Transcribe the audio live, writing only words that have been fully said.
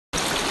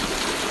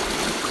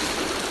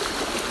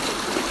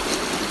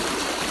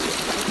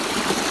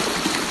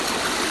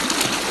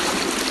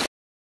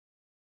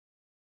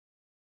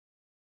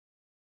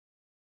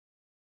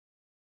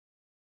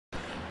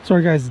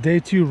Sorry guys,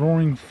 day 2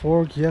 Roaring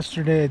Fork.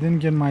 Yesterday I didn't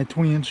get my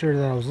 20-incher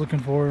that I was looking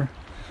for,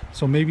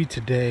 so maybe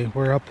today.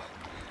 We're up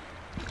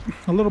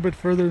a little bit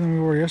further than we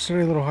were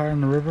yesterday, a little higher in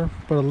the river,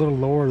 but a little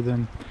lower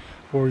than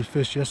where we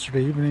fished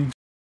yesterday evening.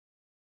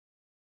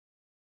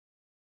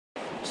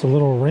 It's a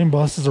little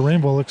rainbow. This is a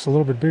rainbow, looks a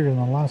little bit bigger than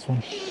the last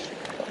one.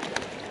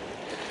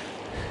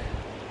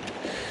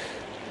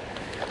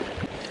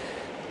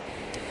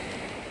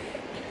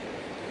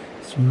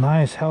 Some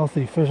nice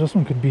healthy fish. This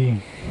one could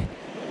be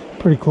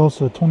pretty close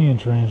to the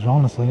 20-inch range,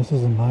 honestly. This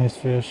is a nice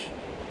fish.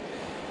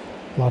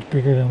 A lot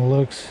bigger than it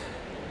looks.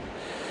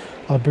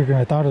 A lot bigger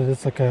than I thought it is.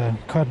 It's like a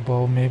cut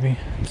bow, maybe.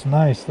 It's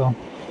nice though.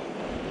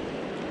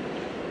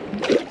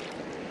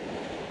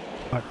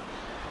 But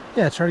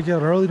yeah, try to get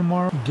out early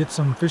tomorrow, get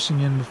some fishing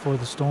in before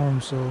the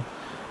storm. So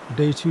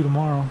day 2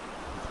 tomorrow.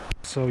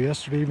 So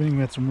yesterday evening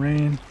we had some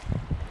rain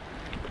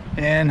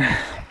and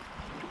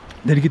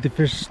didn't get to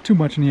fish too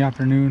much in the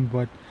afternoon,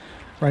 but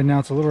right now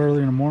it's a little early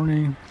in the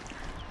morning.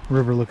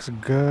 River looks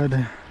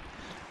good,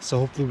 so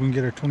hopefully we can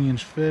get our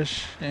 20-inch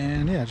fish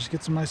and yeah, just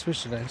get some nice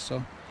fish today.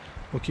 So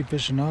we'll keep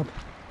fishing up.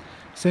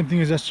 Same thing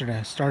as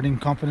yesterday, starting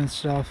confidence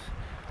stuff.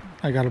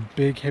 I got a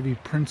big heavy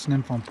prince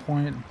nymph on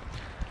point,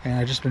 and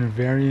I've just been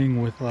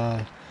varying with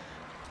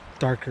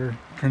darker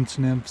prince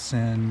nymphs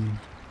and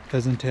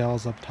pheasant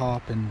tails up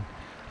top, and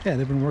yeah,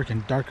 they've been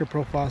working. Darker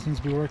profile seems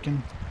to be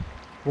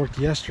worked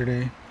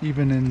yesterday.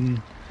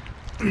 Even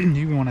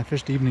when I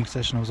fished the evening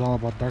session, it was all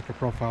about darker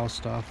profile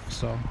stuff.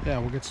 So yeah,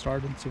 we'll get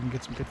started, see if we can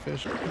get some good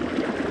fish.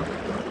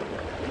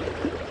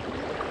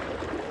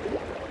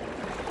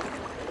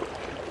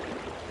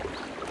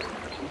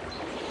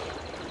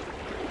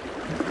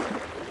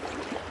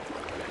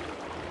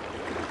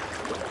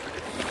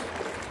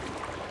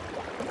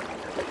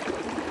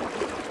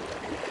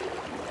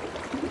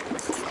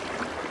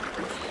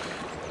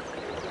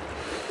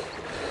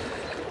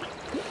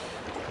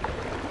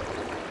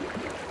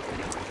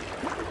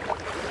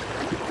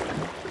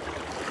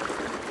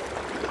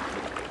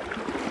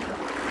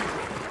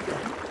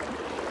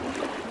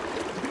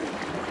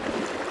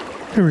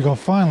 Here we go,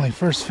 finally,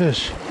 first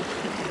fish.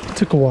 It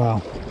took a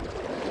while.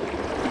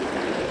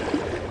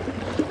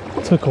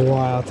 It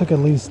took at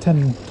least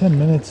 10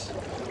 minutes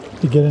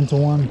to get into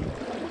one.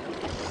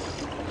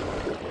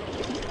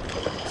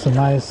 It's a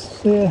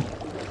nice, yeah,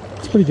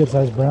 it's pretty good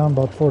sized brown,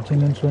 about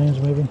 14-inch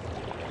range maybe.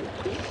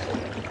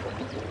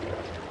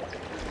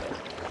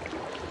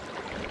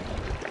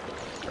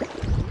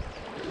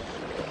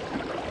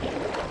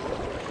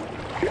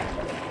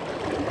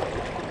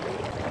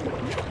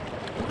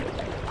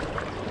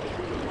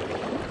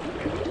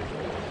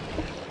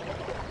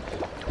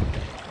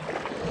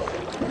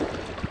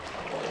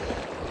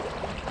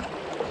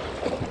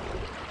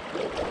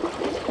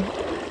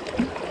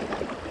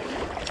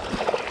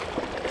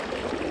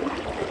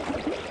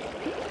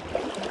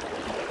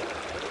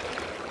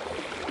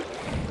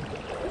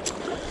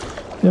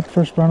 Yep,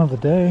 first brown of the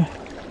day.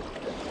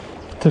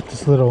 Took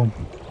this little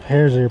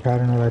hare's ear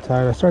pattern that I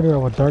tied. I started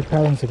out with dark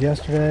patterns like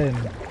yesterday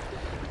and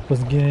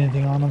wasn't getting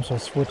anything on them, so I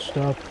switched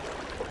up.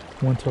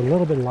 Went to a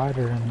little bit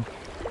lighter and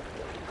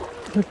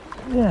took,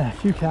 yeah, a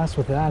few casts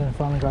with that and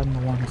finally got into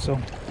one. So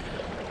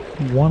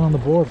one on the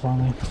board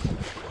finally.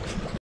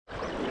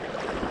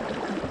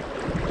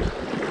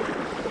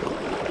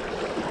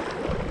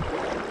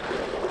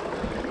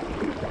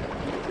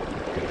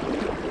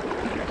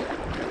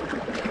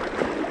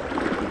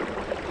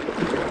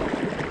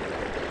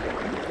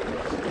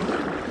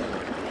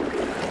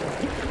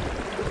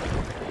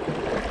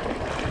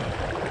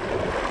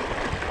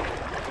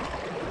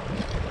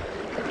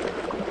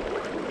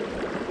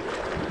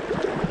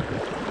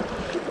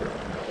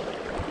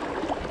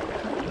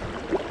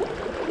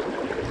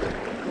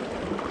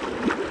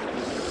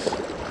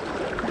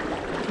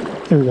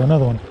 Here we go,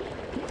 another one.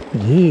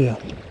 Yeah.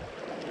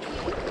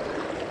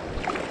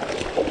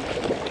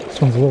 This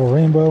one's a little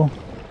rainbow.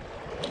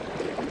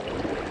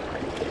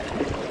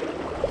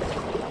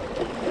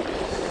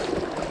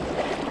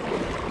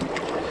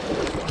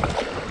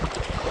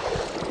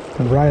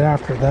 And right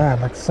after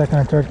that, like second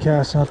or third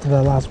cast after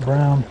that last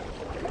brown,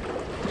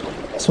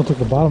 this one took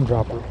the bottom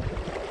dropper.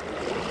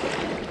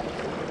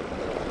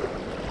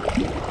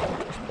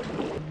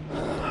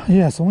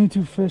 Yeah, so only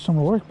 2 fish. I'm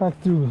gonna work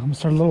back through. I'm gonna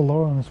start a little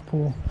lower on this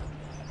pool.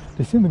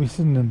 They seem to be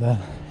sitting in the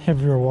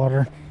heavier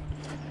water.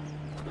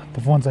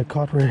 The ones I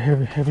caught were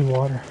heavy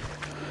water.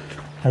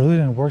 I really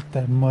didn't work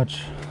that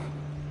much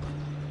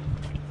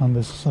on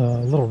this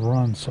little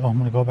run, so I'm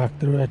gonna go back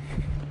through it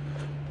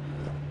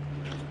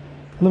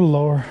a little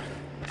lower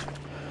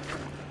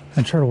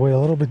and try to wade a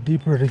little bit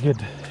deeper to get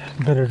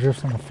better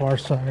drifts on the far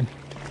side.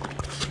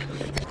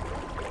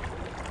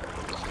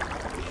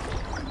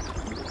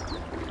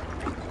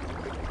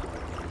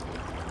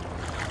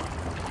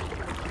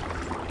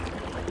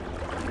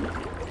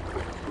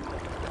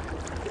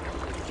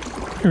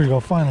 Here we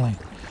go, finally.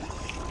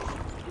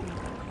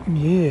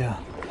 Yeah.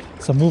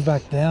 So move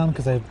back down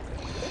because I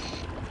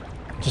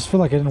just feel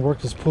like I didn't work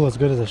this pool as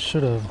good as I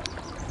should have.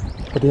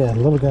 But yeah,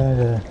 little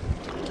guy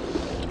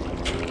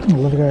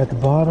at the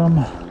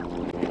bottom.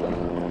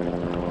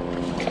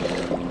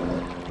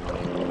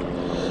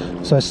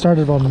 So I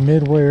started on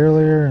midway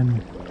earlier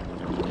and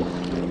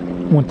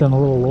went down a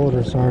little lower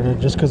to start it,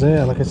 just because,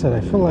 yeah, like I said,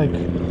 I feel like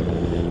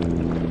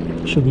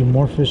there should be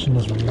more fish in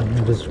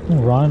this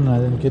run I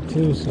didn't get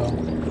to. So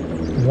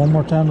one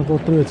more time to go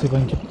through it, see if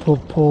I can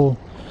pull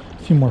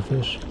a few more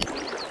fish.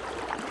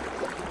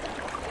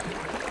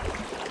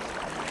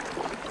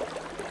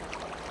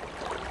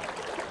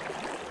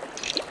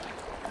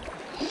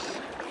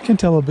 Can't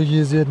tell how big he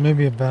is yet,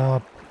 maybe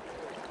about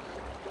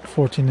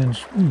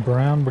 14-inch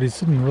brown, but he's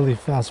sitting in really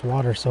fast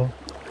water, so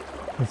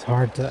it's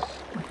hard to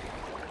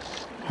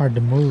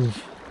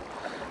move.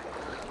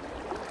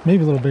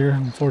 Maybe a little bigger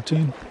than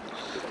 14.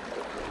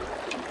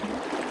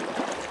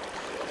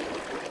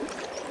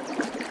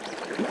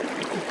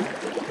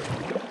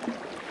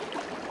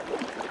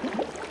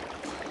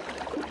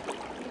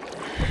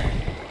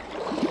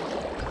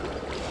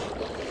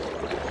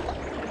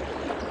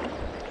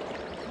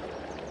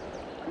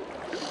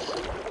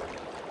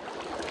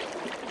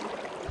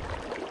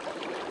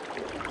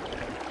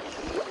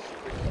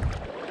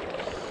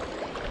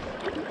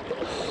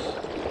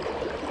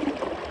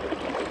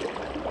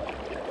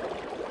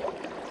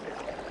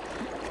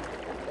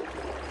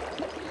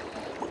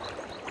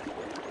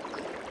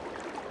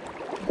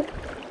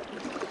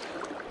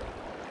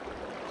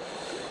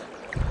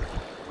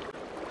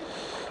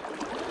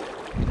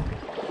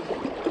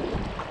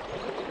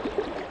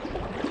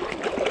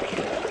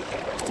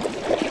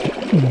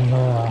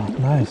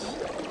 Nice.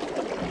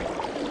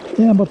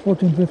 Yeah, about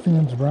 14-15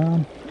 inch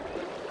brown.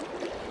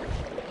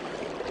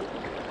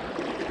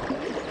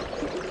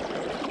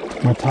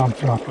 My top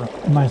dropper.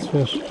 Nice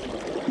fish.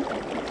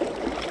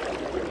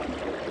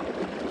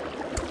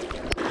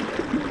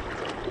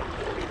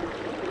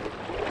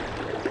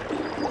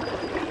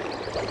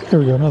 Here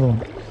we go, another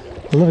one.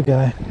 A little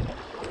guy.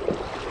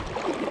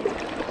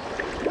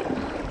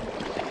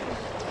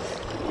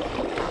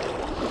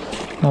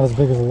 Not as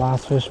big as the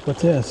last fish,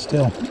 but yeah,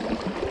 still.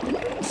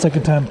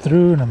 Second time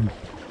through and I'm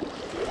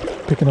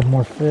picking up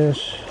more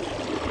fish.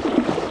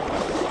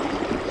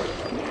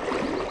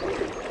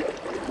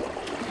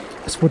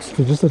 I switched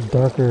to just a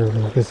darker,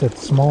 like I said,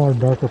 smaller,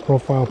 darker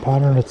profile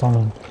pattern.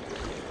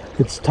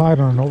 It's tied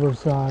on an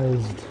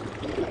oversized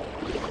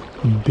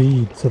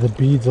bead, so the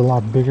bead's a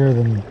lot bigger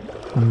than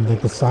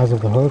like the size of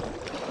the hook.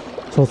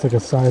 So it's like a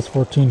size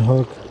 14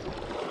 hook,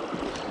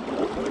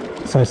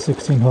 size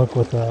 16 hook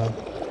with a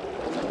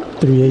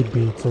 3/8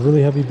 bead. So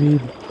really heavy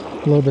bead,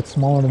 a little bit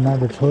smaller than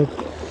average hook,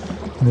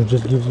 and it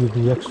just gives you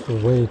the extra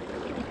weight.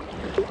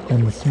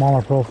 And the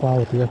smaller profile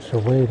with the extra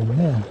weight, and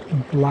yeah,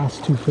 the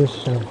last two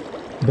fish have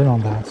been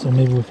on that, so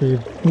maybe we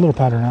figured a little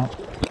pattern out.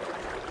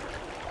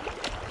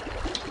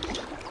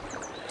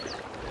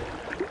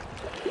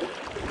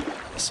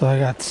 So I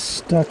got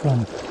stuck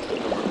on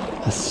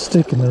a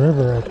stick in the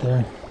river right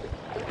there.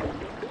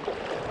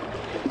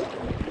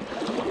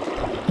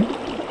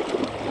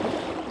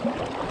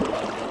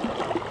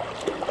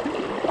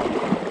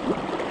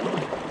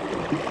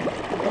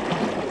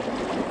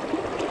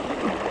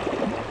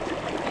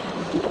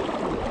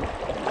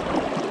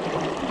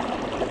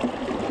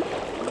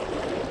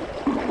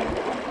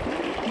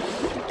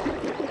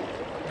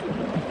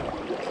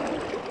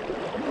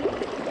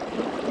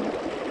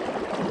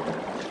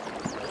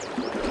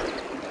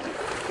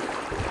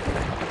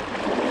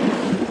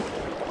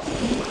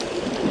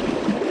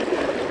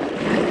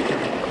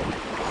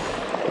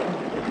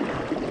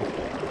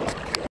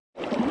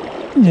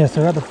 Yeah,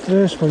 so I got the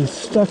fish, but he's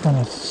stuck on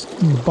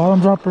the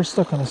bottom dropper,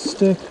 stuck on a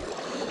stick.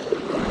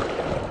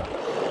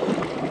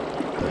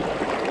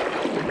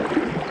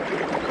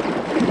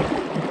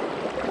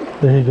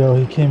 There you go,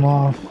 he came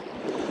off.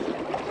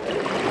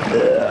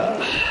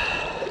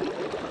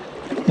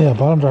 Yeah,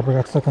 bottom dropper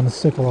got stuck on the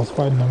stick while I was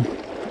fighting him.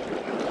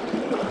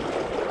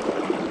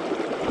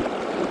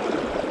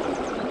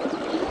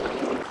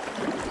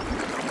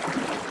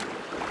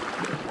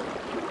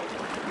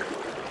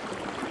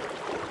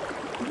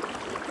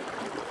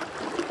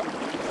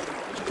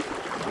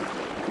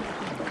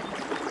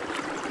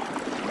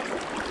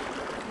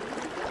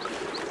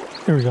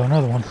 Here we go,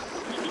 another one.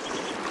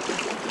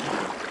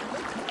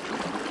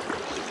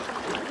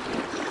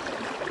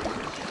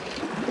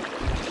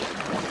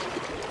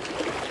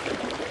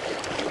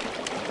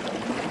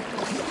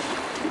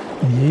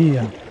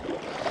 Yeah,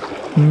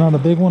 not a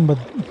big one, but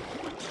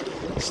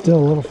still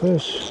a little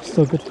fish,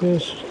 still good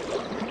fish.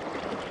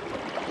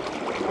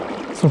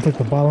 This one took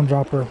the bottom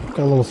dropper, got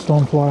a little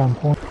stonefly on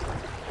point.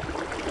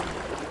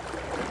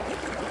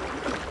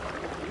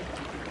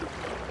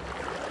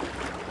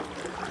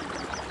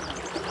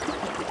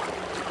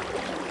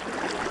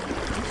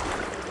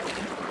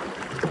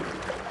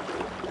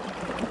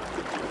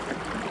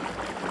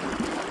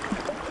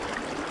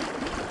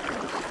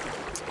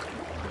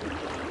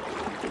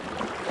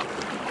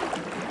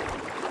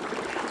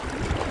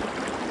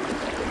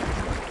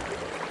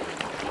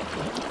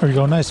 There we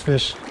go, nice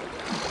fish.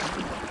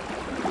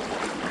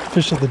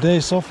 Fish of the day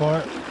so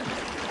far.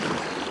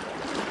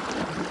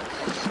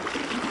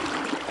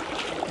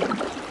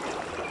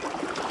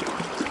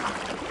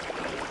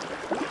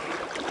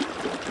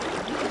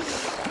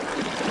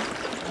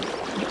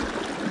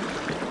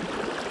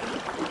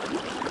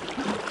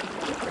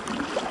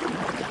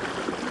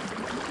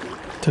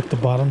 Took the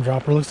bottom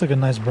dropper. Looks like a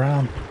nice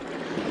brown.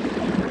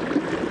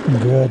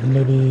 Good,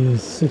 maybe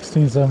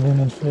 16, 17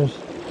 inch fish.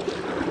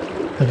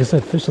 Like I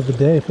said, fish of the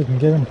day if we can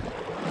get them.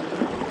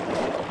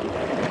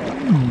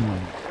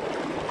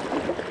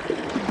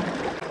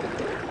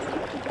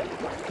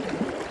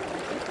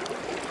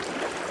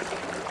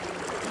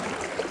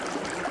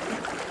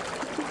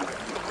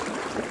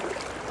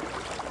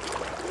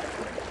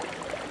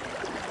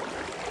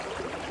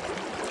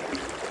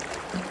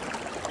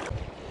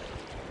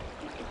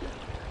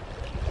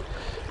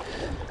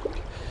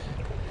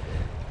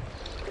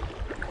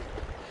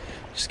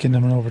 Just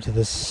getting them over to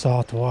this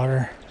soft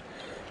water.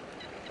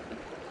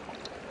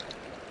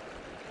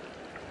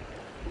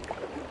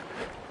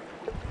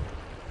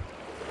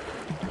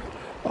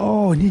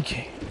 Oh, and he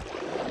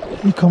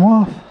come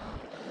off.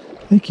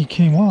 I think he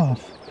came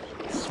off.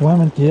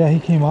 Swimming, yeah, he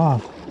came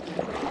off.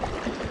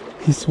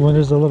 He swam.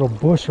 There's a little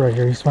bush right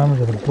here. He swam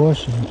into the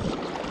bush and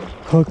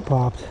hook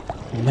popped.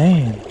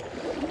 Man,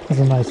 that's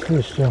a nice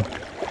fish too.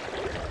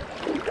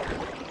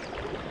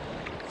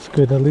 It's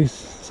good, at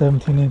least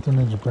 17, 18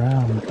 inch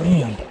brown.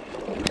 Damn.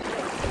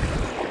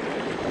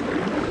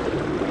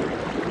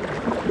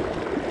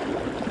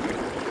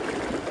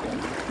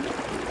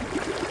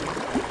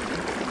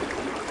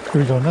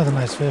 Here we go, another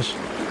nice fish. I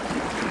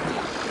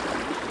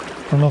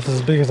don't know if it's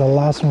as big as the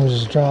last one we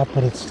just dropped,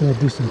 but it's still a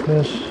decent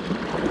fish.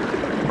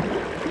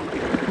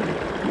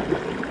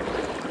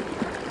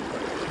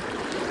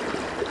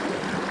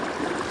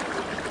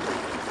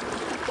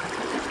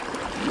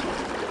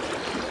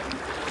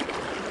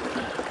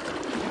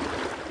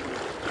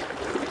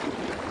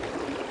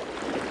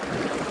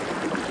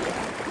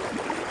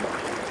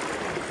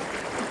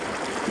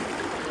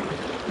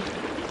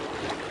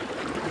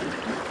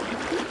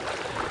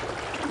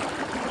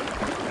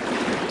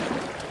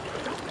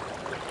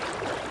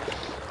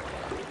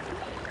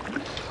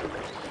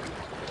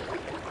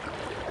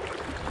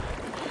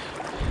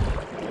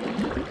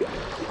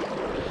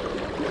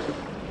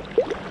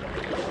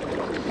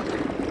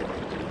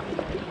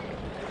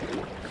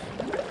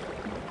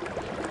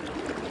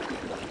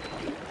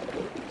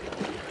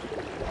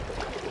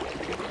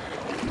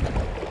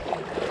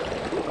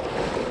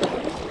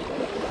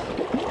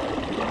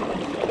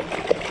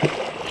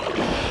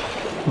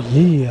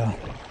 Yeah.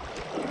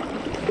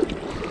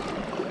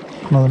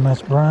 Another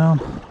nice brown.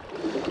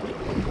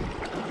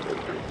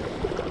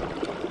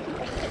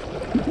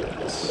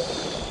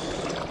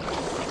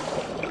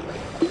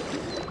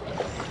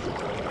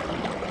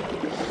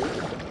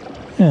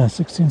 Yeah,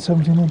 16,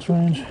 17 inch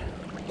range.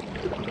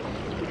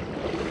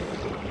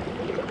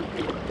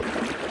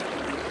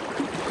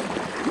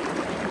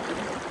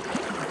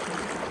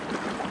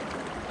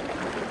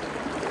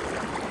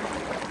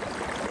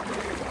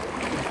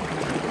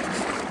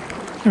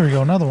 Here we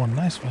go, another one.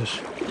 Nice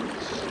fish.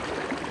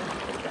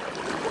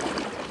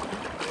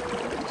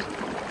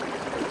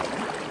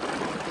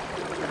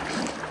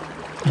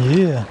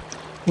 Yeah,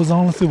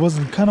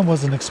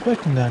 wasn't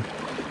expecting that.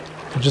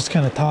 It just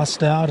kind of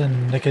tossed out,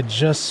 and they could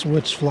just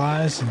switch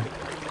flies, and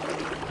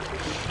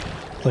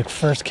like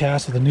first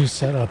cast with a new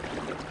setup.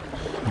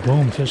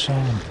 Boom, fish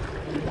on.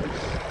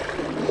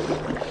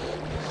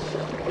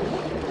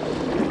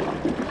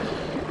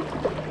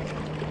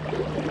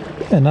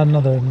 Yeah,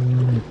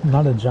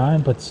 not a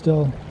giant, but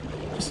still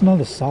just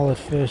another solid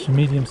fish,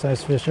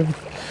 medium-sized fish.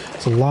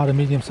 It's a lot of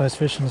medium-sized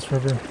fish in this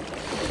river.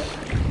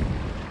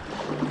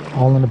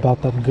 All in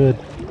about that good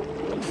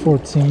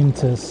 14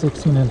 to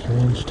 16 inch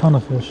range. Ton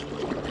of fish.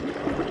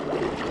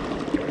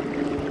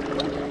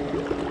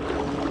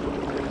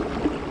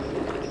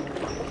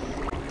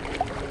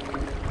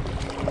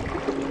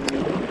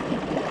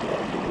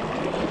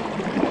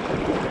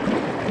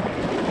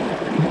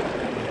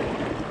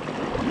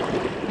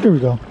 Here we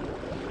go.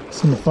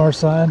 It's on the far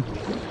side.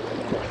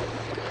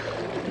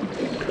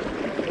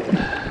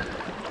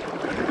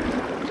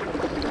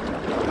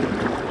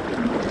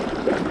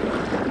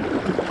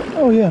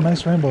 Oh yeah,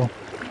 nice rainbow.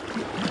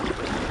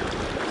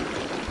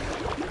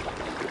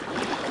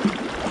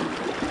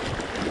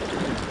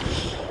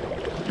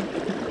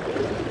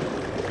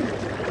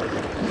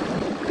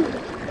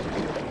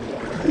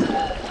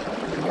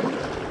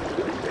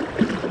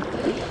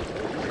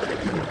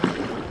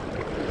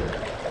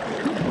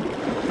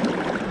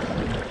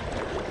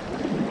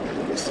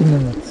 Sitting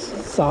in the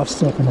soft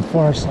stuff on the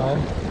far side.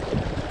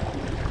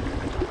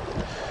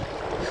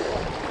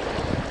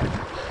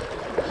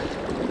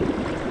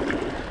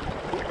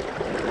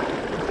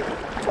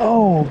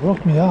 Oh,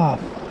 broke me off.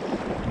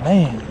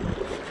 Man.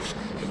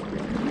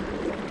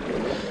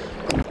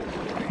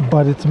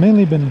 But it's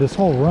mainly been this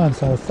whole run.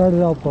 So I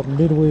started out about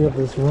midway of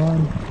this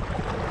run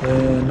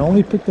and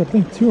only picked up, I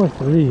think, 2 or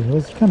 3. It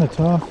was kind of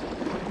tough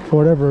for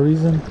whatever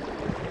reason.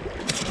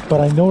 But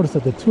I noticed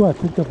that the 2 I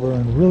picked up were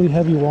in really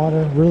heavy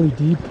water, really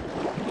deep.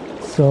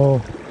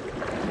 So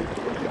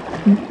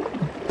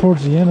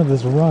towards the end of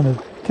this run,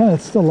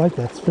 it's still like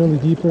that. It's fairly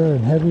deeper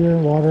and heavier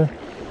water.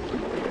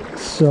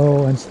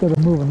 So instead of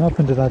moving up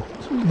into that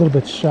little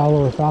bit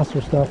shallower,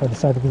 faster stuff, I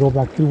decided to go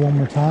back through one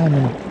more time,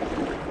 and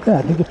yeah,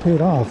 I think it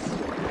paid off.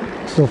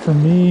 So for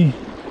me,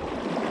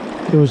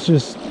 It was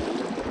just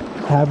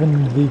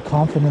having the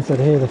confidence that,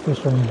 hey, the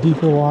fish are in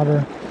deeper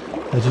water,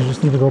 that you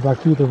just need to go back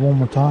through there one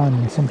more time.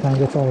 And sometimes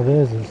that's all it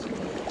is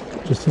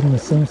just hitting the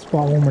same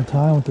spot one more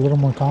time with a little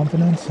more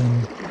confidence.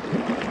 And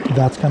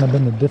that's kind of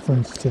been the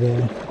difference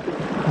today,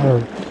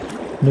 or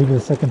maybe the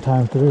second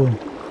time through.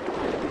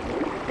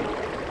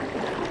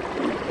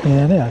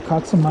 And yeah, I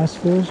caught some nice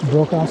fish,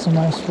 broke off some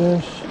nice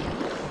fish.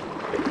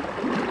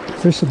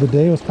 Fish of the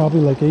day was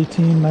probably like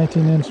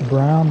 18-19 inch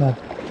brown that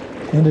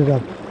ended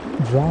up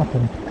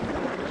dropping.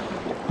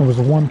 There was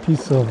one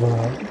piece of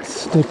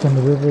stick in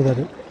the river that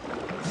it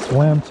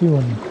swam to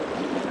and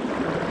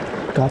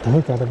got the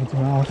hook out of its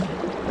mouth.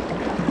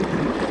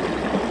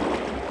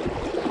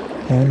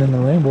 And then the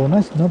rainbow,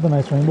 another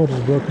nice rainbow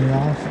just broke me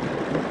off.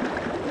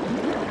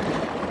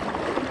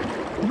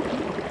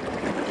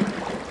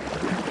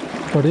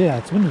 But yeah,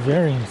 it's been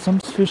varying. Some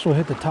fish will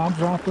hit the top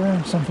dropper,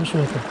 and some fish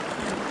will hit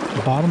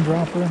the bottom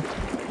dropper.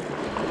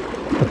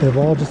 But they've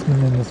all just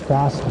been in this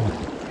fast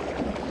one.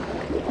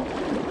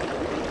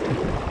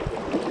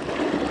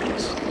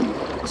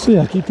 So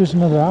yeah, keep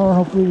fishing another hour.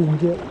 Hopefully we can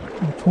get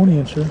a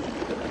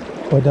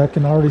 20-incher. But I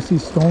can already see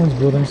storms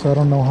building, so I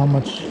don't know how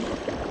much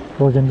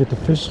we're gonna get to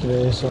fish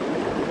today. So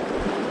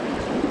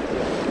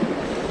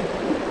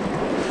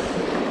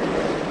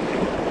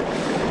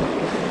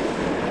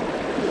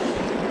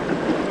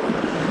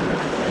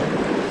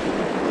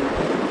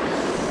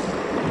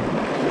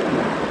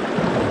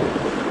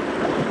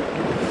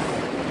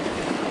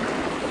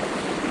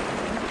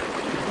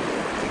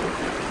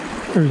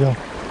here we go.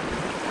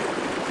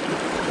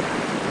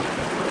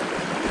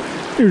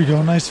 Here we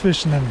go, nice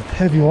fish in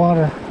heavy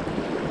water.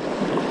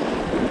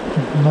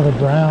 Another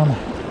brown.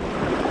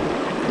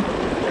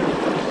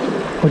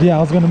 But yeah,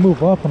 I was gonna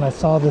move up and I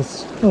saw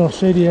this little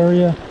shady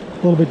area, a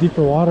little bit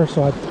deeper water,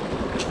 so it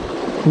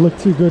looked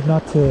too good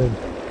not to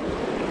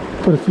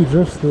put a few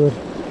drifts through it.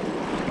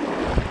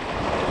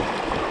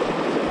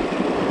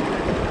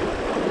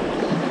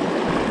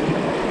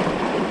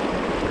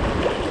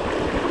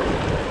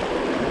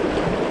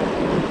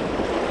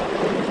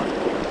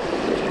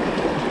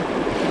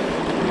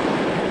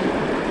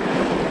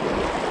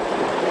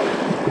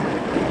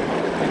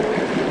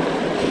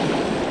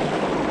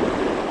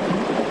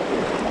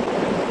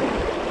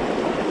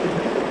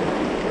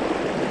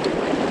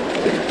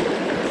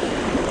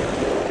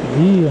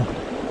 Yeah.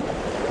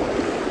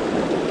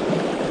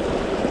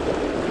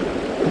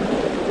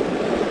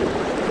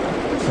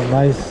 It's a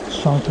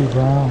nice chunky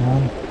brown,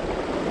 man.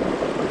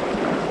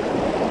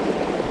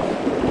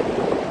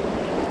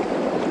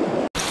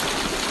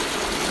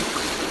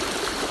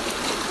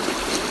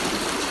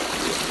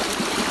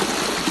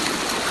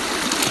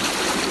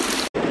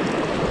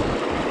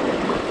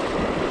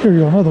 Here we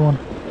go, another one.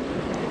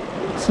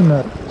 It's in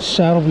that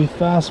shadowy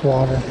fast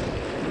water.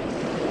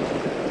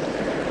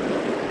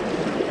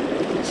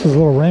 This is a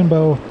little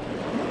rainbow.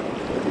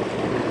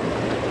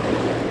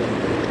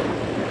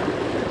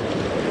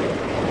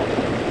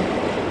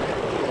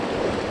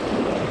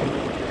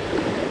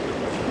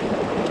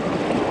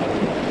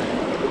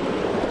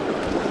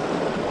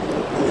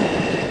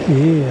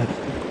 Yeah.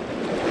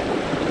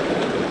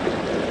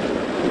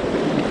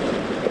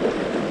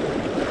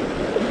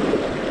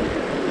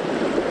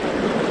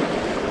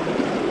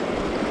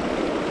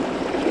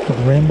 The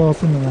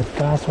rainbows in that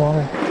fast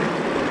water.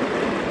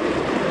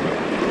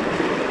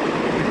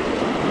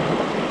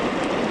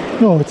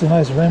 Oh, it's a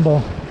nice rainbow.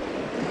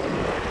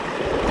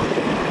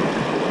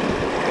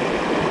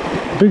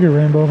 Bigger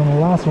rainbow than the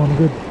last one.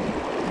 Good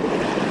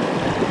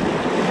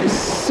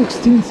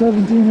 16,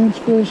 17 inch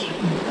fish.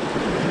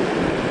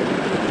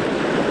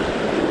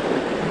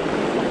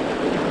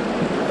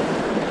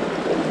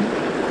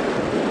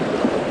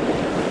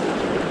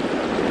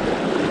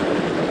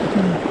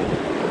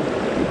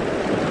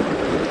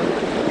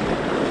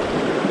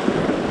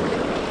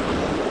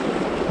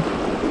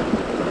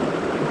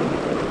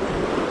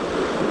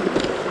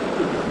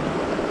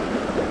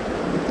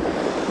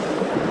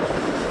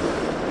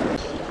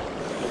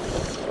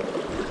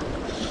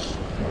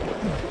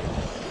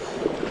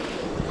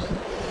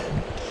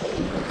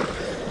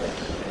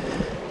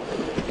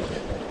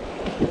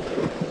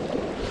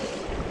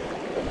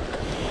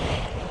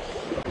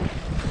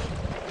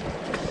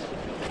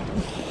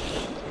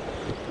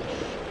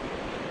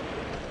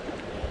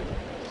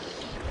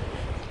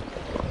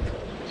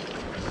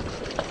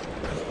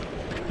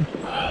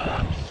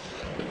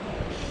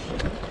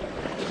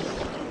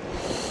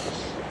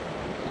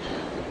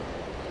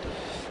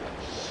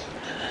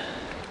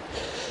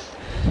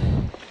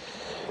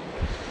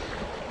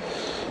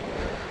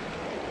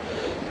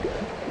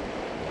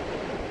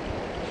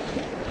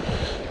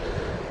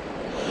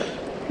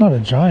 Not a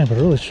giant, but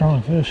a really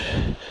strong fish.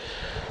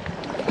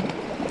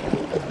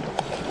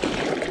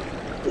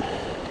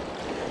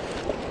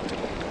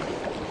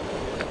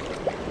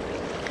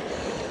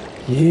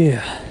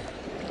 Yeah.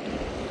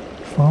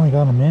 Finally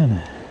got him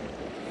in.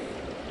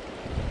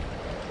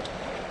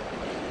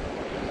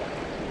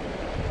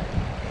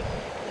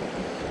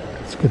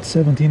 It's a good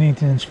 17,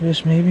 18 inch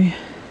fish maybe.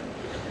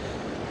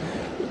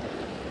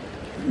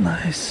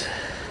 Nice.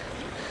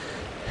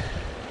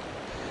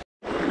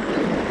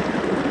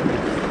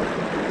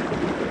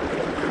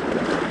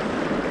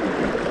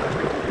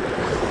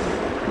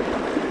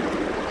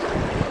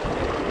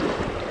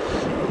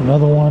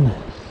 Another one,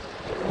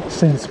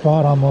 same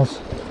spot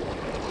almost.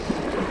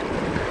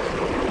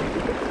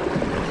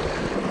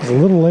 I was a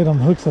little late on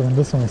the hooks on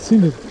this one. I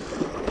seemed to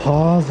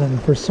pause,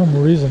 and for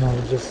some reason I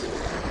was just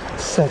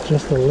set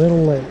just a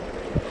little late.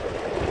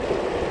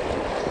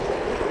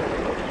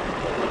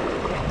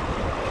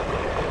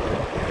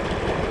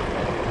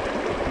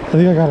 I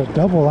think I got a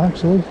double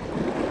actually.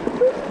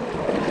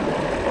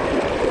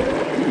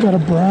 Got a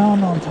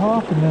brown on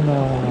top and then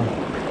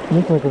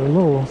looked like a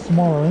little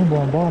smaller rainbow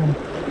on bottom.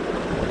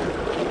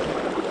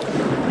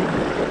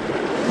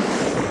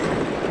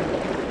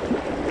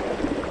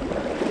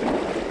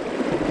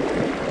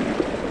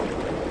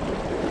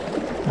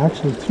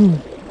 Actually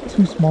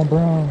two small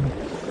brown,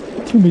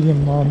 two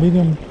medium.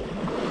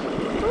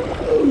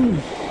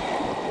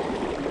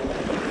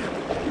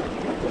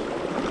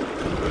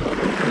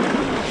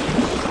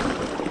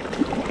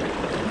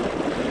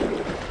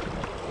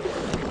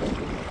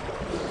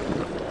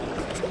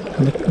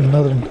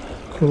 Another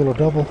cool little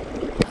double.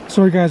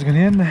 Sorry guys, gonna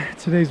end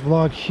today's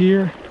vlog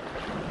here.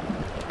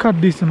 Caught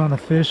a decent amount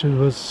of fish. It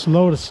was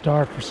slow to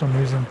start for some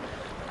reason.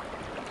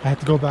 I had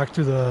to go back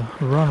to the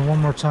run one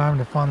more time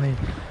to finally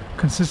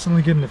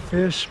consistently get into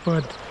fish,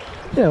 but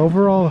yeah,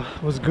 overall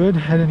it was good.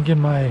 I didn't get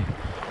my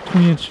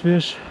 20-inch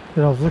fish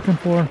that I was looking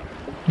for.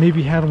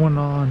 Maybe had one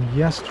on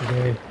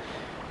yesterday,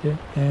 yeah,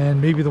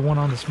 and maybe the one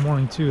on this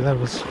morning too. That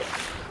was,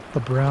 the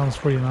brown was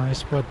pretty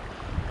nice, but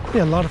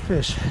yeah, a lot of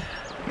fish.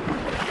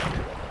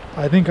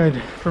 I think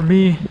for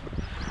me,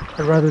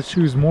 I'd rather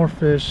choose more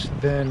fish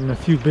than a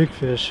few big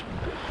fish.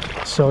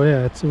 So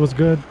yeah, it was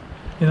good.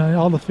 You know,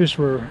 all the fish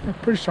were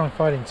pretty strong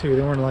fighting too.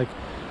 They weren't like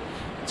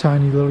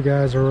tiny little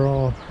guys. They were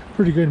all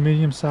pretty good,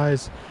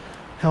 medium-sized,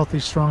 healthy,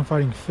 strong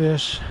fighting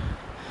fish.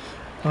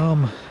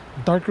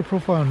 Darker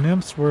profile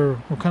nymphs were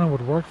kind of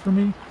what worked for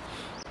me,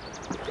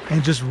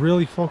 and just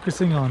really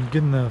focusing on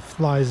getting the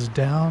flies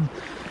down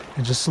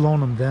and just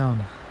slowing them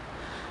down.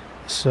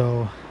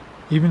 So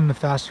even in the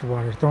faster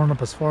water, throwing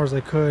up as far as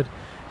I could,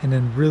 and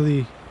then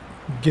really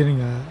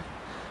getting a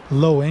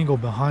low angle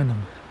behind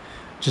them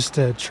just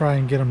to try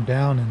and get them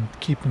down and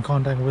keep in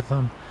contact with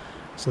them.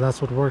 So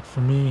that's what worked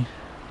for me.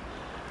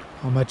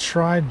 I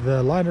tried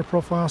the lighter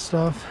profile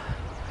stuff.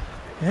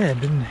 Yeah,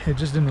 it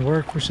just didn't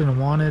work. Fish didn't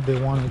want it.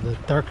 They wanted the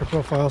darker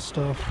profile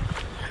stuff.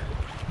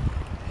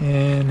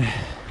 And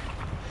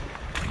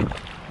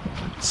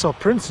so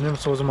Prince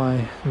Nymphs was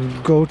my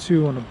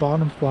go-to on a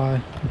bottom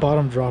fly,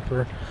 bottom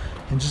dropper.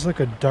 And just like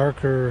a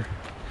darker,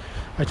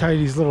 I tie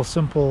these little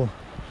simple,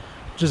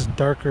 just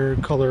darker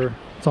color.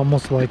 It's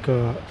almost like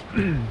a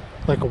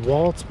like a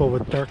waltz, but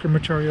with darker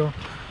material.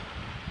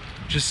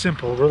 Just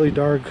simple, really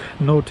dark,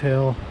 no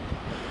tail,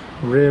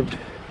 ribbed,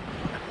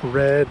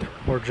 red,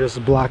 or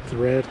just black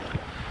thread.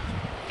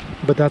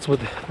 But that's what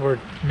we're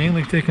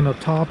mainly taking up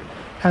top.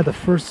 Had the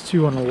first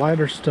two on the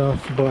lighter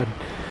stuff, but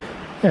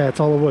yeah,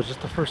 that's all it was,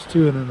 just the first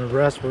two, and then the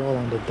rest were all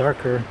on the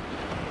darker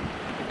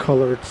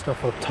colored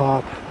stuff up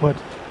top.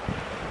 But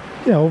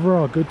yeah,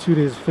 overall good 2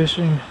 days of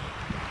fishing.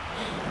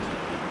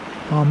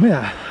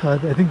 Yeah, I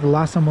think the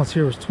last time I was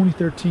here was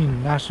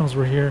 2013. Nationals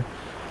were here,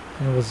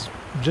 and it was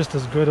just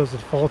as good as the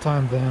fall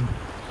time then.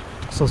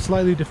 So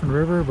slightly different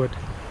river, but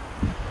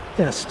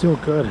yeah, still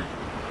good.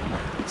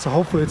 So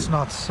hopefully it's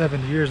not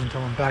 7 years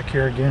until I'm back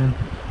here again.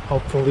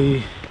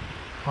 Hopefully,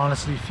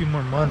 honestly, a few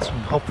more months, and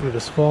hopefully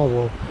this fall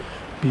we'll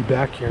be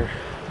back here,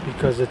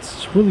 because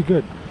it's really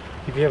good.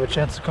 If you have a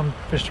chance to come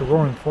fish the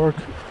Roaring Fork,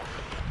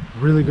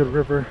 really good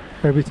river.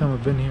 Every time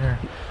I've been here,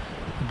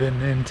 I've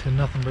been into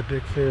nothing but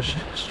big fish,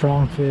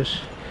 strong fish.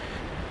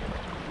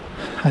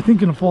 I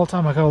think in the fall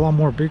time I got a lot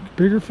more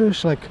bigger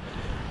fish, like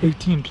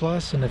 18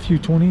 plus and a few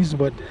 20s,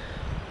 but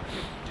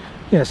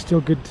yeah, still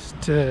good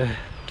to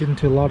get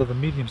into a lot of the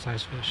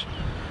medium-sized fish.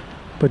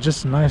 But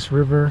just a nice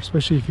river,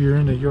 especially if you're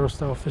into Euro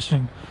style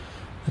fishing.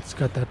 It's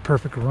got that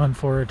perfect run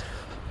for it,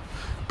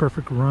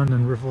 perfect run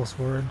and riffles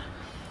for it.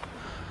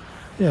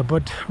 Yeah,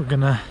 but we're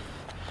gonna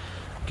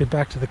get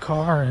back to the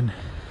car and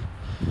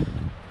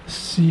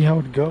see how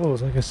it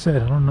goes. Like I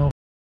said, I don't know